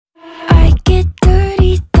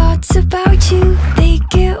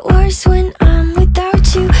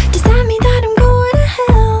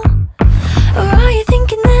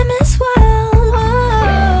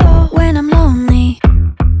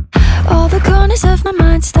corners of my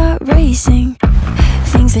mind start racing.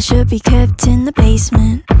 Things that should be kept in the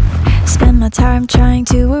basement. Spend my time trying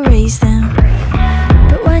to erase them.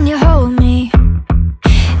 But when you hold me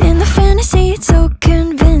in the fantasy, it's so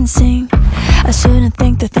convincing. I shouldn't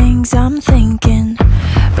think the things I'm thinking,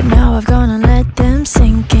 but now I've gone and let them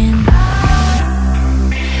sink in.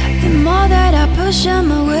 The more that I push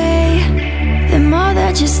them away, the more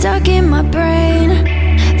that you're stuck in my brain.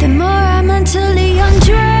 The more I mentally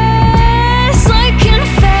undress, like in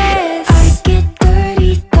phase. I get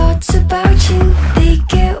dirty thoughts about you. They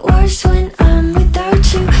get worse when I'm without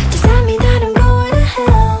you. Does that mean that I'm going to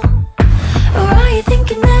hell? Or are you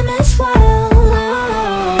thinking them as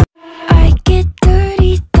well? I get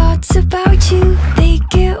dirty thoughts about you. They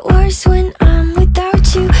get worse when I'm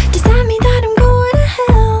without you. Does that mean that I'm going to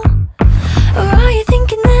hell? Or are you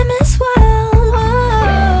thinking them as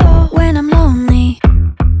well? When I'm lonely,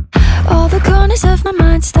 all the corners of my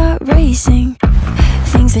mind start racing.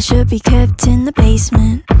 Things that should be kept in the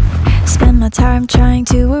basement. Spend my time trying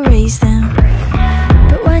to erase them.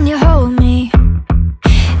 But when you hold me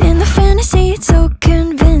in the fantasy, it's so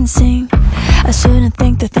convincing. I shouldn't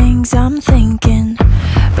think the things I'm thinking,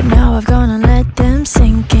 but now I've gone and let them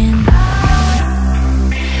sink in.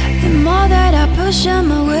 The more that I push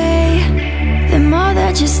them away, the more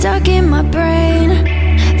that you're stuck in my brain.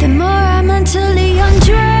 The more I mentally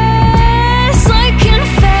undress, like in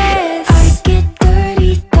phase. I get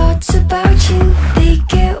dirty thoughts about you. They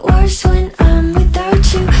get worse when I'm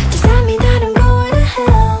without you. Does that mean that I'm going to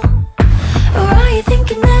hell? Or are you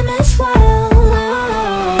thinking them as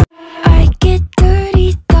well? I get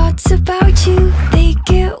dirty thoughts about you. They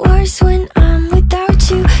get worse when I'm without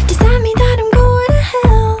you. Does that mean that I'm going to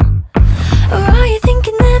hell? Or are you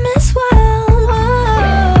thinking them as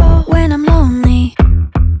well? When I'm lonely,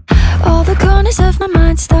 all the corners of my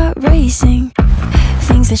mind start racing.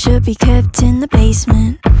 Things that should be kept in the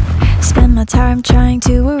basement. Spend my time trying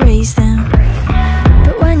to erase them.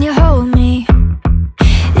 But when you hold me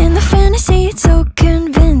in the fantasy, it's so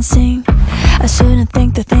convincing. I shouldn't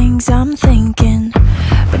think the things I'm thinking,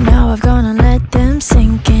 but now I've gone and let them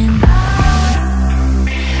sink in.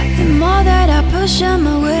 The more that I push them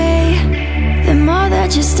away, the more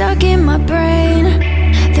that you're stuck in my brain.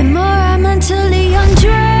 The more I mentally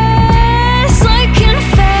undress, like in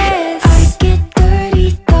phase. I get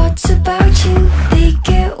dirty thoughts about you. They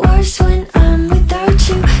get worse when I'm without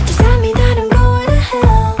you. Does that mean that I'm going to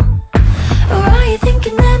hell? Or are you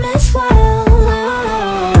thinking them as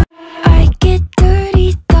well? I get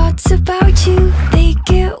dirty thoughts about you. They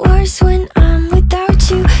get worse when I'm without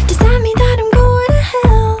you. Does that mean that I'm going to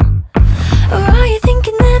hell? Or are you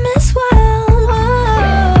thinking them as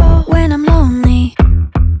well? When I'm lonely,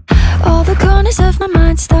 all the corners of my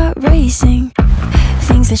mind start racing.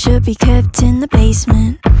 Things that should be kept in the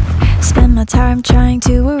basement. Spend my time trying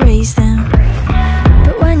to erase them.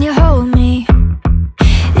 But when you hold me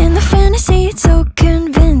in the fantasy, it's so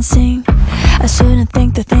convincing. I shouldn't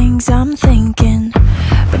think the things I'm thinking,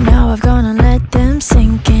 but now I've gone and let them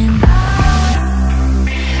sink in.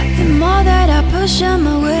 The more that I push them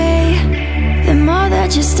away, the more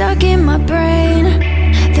that you're stuck in my brain.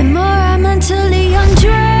 The more I mentally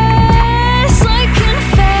undress, like in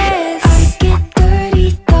phase. I get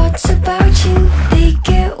dirty thoughts about you. They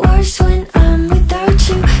get worse when I'm without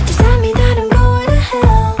you. Does that mean that I'm going to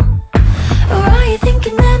hell? Or are you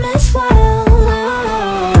thinking them as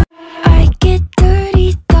well? I get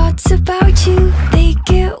dirty thoughts about you. They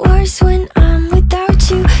get worse when I'm without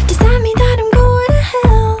you. Does that mean that I'm going to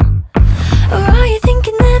hell? Or are you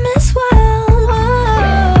thinking them as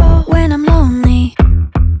well? When I'm lonely,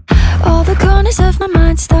 all the corners of my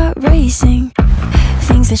mind start racing.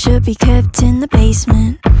 Things that should be kept in the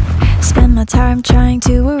basement. Spend my time trying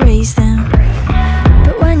to erase them.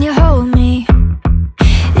 But when you hold me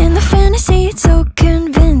in the fantasy, it's so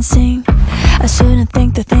convincing. I shouldn't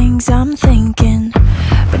think the things I'm thinking,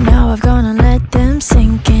 but now I've gone and let them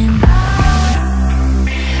sink in.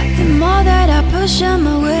 The more that I push them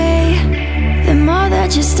away, the more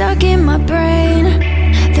that you're stuck in my brain.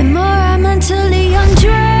 The more I mentally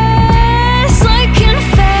undress, like in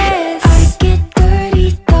phase. I get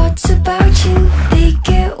dirty thoughts about you. They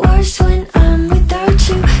get worse when I'm without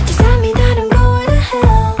you. Does that mean that I'm going to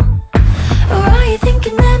hell? Or are you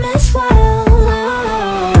thinking them as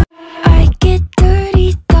well? I get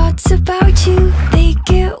dirty thoughts about you. They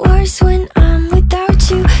get worse when I'm without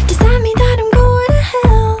you. Does that mean that I'm going to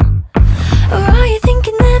hell? Or are you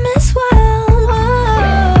thinking them as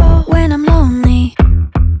well? When I'm lonely,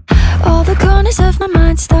 all the corners of my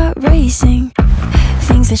mind start racing.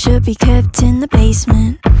 Things that should be kept in the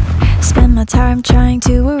basement. Spend my time trying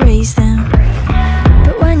to erase them.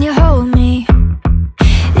 But when you hold me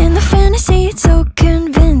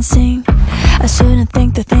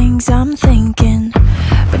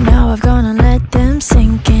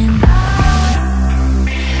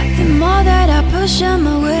closer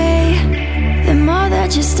my way, the more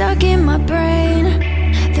that you're stuck in my brain.